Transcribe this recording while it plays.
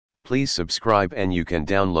Please subscribe, and you can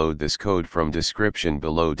download this code from description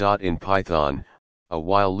below. In Python, a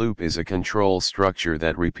while loop is a control structure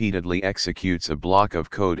that repeatedly executes a block of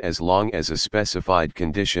code as long as a specified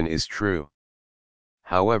condition is true.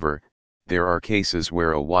 However, there are cases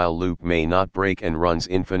where a while loop may not break and runs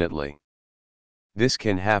infinitely. This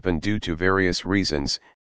can happen due to various reasons,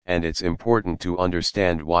 and it's important to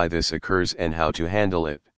understand why this occurs and how to handle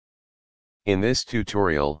it. In this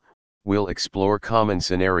tutorial, we'll explore common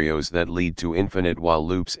scenarios that lead to infinite while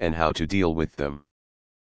loops and how to deal with them.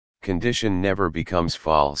 Condition never becomes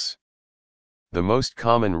false. The most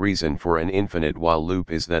common reason for an infinite while loop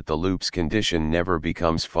is that the loop's condition never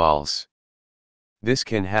becomes false. This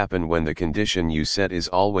can happen when the condition you set is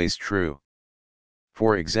always true.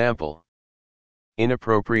 For example,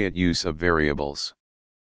 inappropriate use of variables.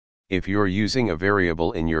 If you're using a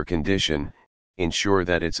variable in your condition, ensure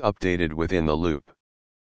that it's updated within the loop.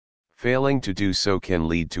 Failing to do so can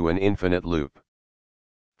lead to an infinite loop.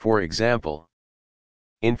 For example,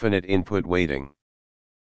 infinite input waiting.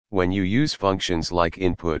 When you use functions like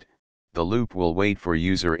input, the loop will wait for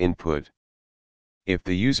user input. If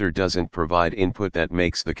the user doesn't provide input that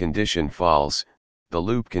makes the condition false, the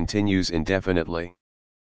loop continues indefinitely.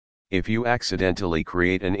 If you accidentally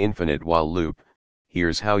create an infinite while loop,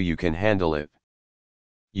 here's how you can handle it.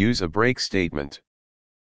 Use a break statement.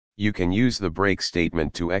 You can use the break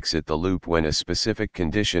statement to exit the loop when a specific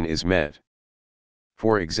condition is met.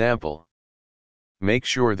 For example, make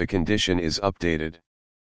sure the condition is updated.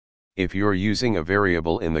 If you're using a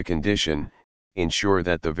variable in the condition, ensure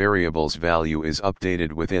that the variable's value is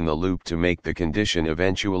updated within the loop to make the condition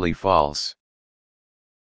eventually false.